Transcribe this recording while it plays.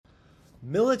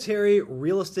Military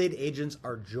real estate agents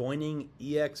are joining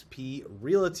eXp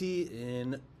Realty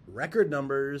in record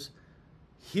numbers.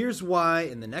 Here's why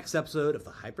in the next episode of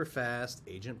the Hyperfast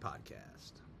Agent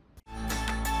Podcast.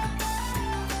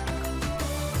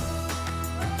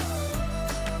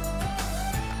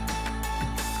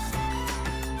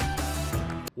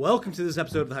 Welcome to this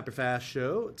episode of the Hyperfast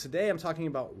Show. Today I'm talking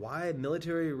about why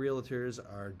military realtors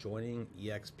are joining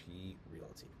eXp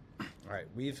Realty. All right,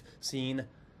 we've seen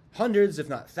hundreds, if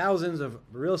not thousands, of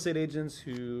real estate agents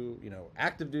who,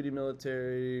 active duty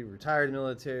military, retired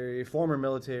military, former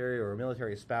military, or a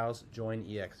military spouse join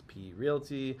eXp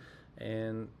Realty.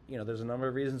 And, there's a number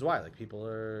of reasons why. Like people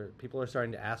are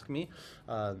starting to ask me,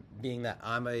 being that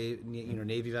I'm a,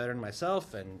 Navy veteran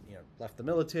myself and, left the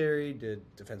military, did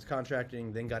defense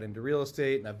contracting, then got into real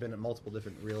estate. And I've been at multiple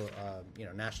different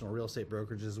national real estate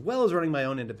brokerages, as well as running my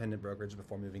own independent brokerage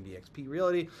before moving to eXp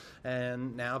Realty.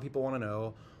 And now people want to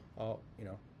know,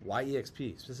 why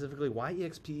eXp? Specifically, why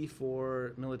eXp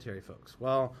for military folks?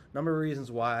 Well, number of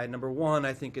reasons why. Number one,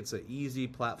 I think it's an easy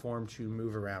platform to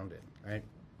move around in, right?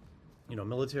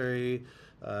 Military,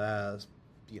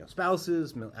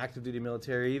 spouses, active duty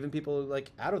military, even people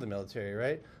like out of the military,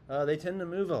 right? They tend to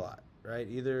move a lot, right?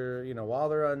 Either, while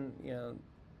they're on,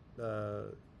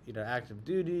 active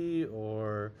duty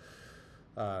or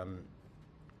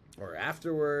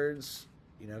afterwards,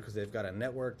 because they've got a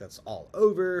network that's all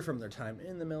over from their time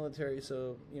in the military.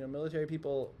 So, military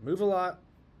people move a lot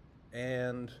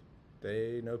and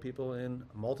they know people in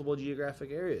multiple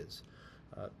geographic areas.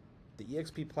 The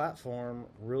eXp platform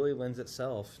really lends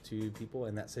itself to people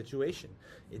in that situation.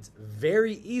 It's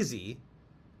very easy,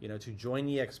 to join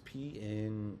eXp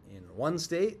in one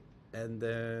state and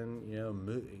then,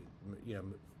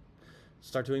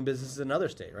 start doing business in another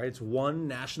state, right? It's one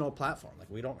national platform.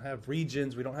 Like we don't have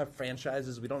regions, we don't have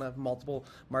franchises, we don't have multiple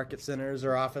market centers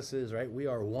or offices, right? We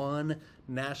are one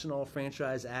national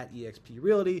franchise at eXp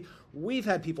Realty. We've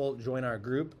had people join our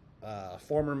group,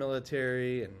 former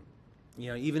military and,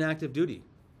 even active duty,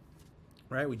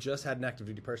 right? We just had an active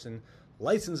duty person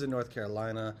licensed in North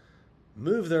Carolina,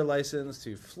 move their license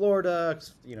to Florida.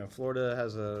 Florida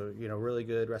has a, really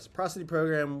good reciprocity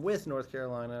program with North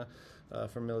Carolina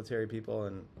for military people.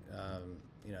 And,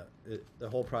 the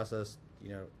whole process,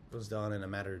 was done in a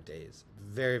matter of days.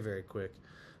 Very, very quick.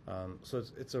 So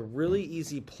it's a really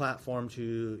easy platform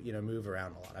to, move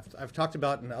around a lot. I've talked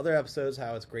about in other episodes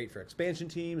how it's great for expansion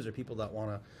teams or people that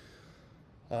want to,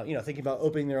 thinking about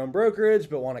opening their own brokerage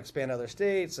but want to expand other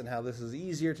states and how this is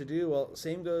easier to do. Well,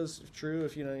 same goes true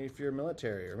if you're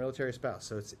military or military spouse.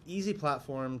 So it's an easy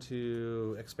platform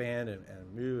to expand and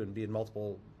move and be in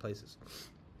multiple places.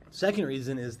 Second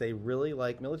reason is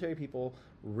military people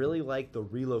really like the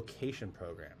relocation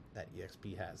program that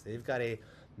eXp has. They've got a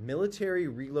military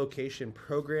relocation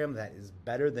program that is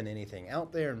better than anything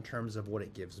out there in terms of what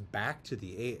it gives back to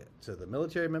the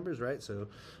military members, right? So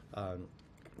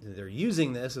they're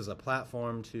using this as a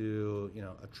platform to,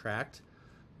 attract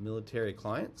military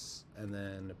clients and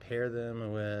then pair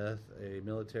them with a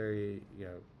military,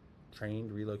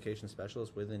 trained relocation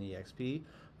specialist within eXp.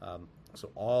 So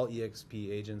all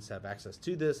eXp agents have access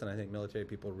to this, and I think military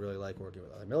people really like working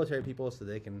with other military people so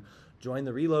they can join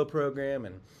the reload program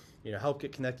and, help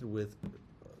get connected with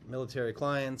military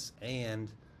clients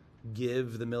and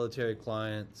give the military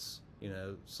clients,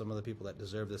 some of the people that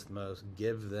deserve this the most,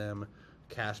 give them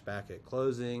cash back at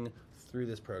closing through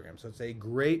this program. So it's a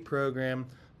great program,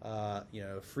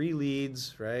 free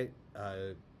leads, right?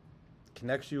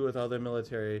 Connects you with other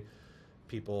military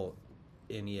people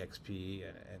in eXp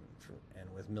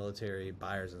and with military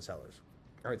buyers and sellers.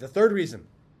 All right, the third reason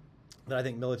that I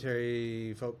think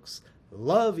military folks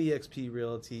love eXp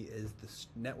Realty is the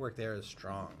network there is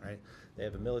strong, right? They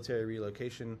have a military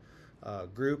relocation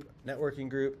networking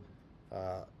group.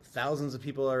 Thousands of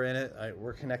people are in it.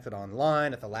 We're connected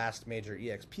online. At the last major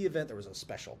eXp event, there was a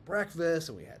special breakfast,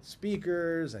 and we had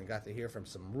speakers and got to hear from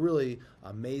some really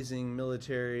amazing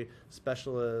military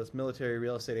specialists, military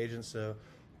real estate agents. So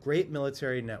great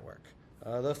military network.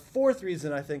 The fourth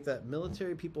reason I think that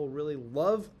military people really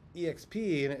love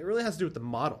eXp, and it really has to do with the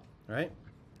model, right?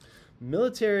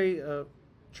 Military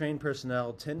trained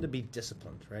personnel tend to be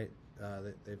disciplined, right?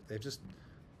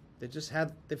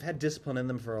 They've had discipline in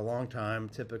them for a long time,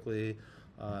 typically,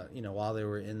 while they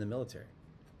were in the military.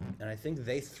 And I think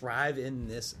they thrive in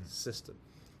this system.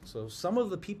 So some of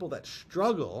the people that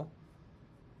struggle,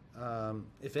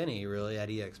 if any, really, at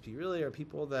eXp, really are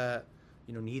people that,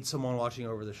 need someone watching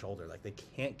over their shoulder. Like they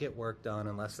can't get work done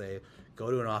unless they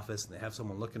go to an office and they have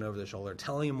someone looking over their shoulder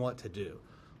telling them what to do.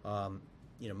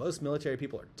 most military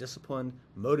people are disciplined,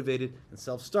 motivated, and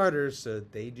self-starters, so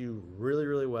they do really,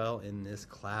 really well in this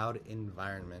cloud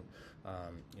environment.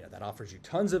 That offers you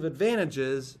tons of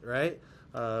advantages, right?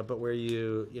 But where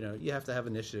you have to have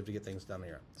initiative to get things done on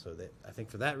your own. So I think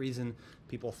for that reason,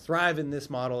 people thrive in this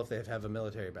model if they have a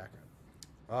military background.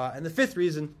 And the fifth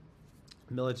reason,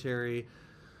 military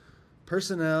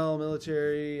personnel,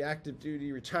 military, active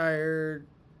duty, retired,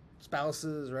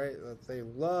 spouses, right? They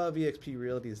love eXp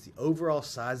Realty is the overall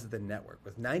size of the network.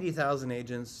 With 90,000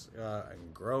 agents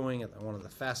and growing at one of the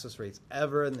fastest rates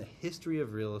ever in the history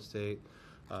of real estate,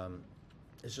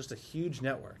 it's just a huge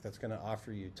network that's going to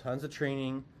offer you tons of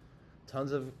training,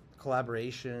 tons of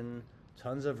collaboration,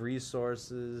 tons of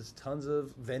resources, tons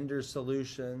of vendor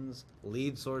solutions,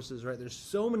 lead sources, right? There's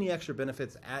so many extra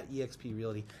benefits at eXp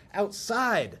Realty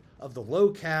outside of the low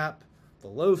cap, the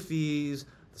low fees,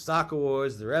 the stock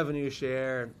awards, the revenue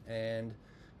share, and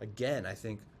again, I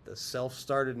think the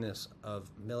self-startedness of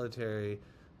military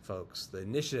folks, the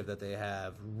initiative that they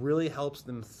have really helps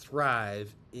them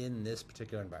thrive in this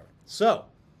particular environment. So,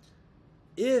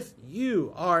 if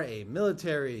you are a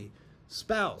military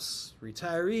spouse,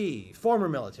 retiree, former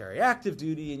military, active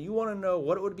duty, and you want to know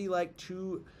what it would be like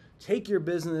to take your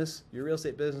business, your real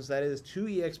estate business, that is, to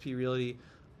eXp Realty,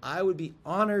 I would be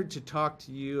honored to talk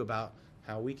to you about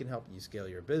how we can help you scale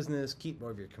your business, keep more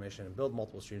of your commission, and build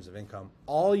multiple streams of income.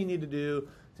 All you need to do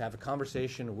to have a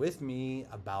conversation with me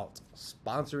about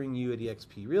sponsoring you at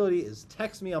eXp Realty is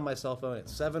text me on my cell phone at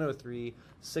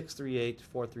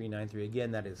 703-638-4393.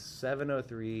 Again, that is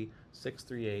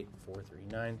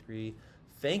 703-638-4393.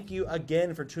 Thank you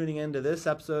again for tuning in to this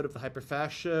episode of the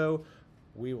Hyperfast Show.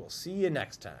 We will see you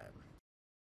next time.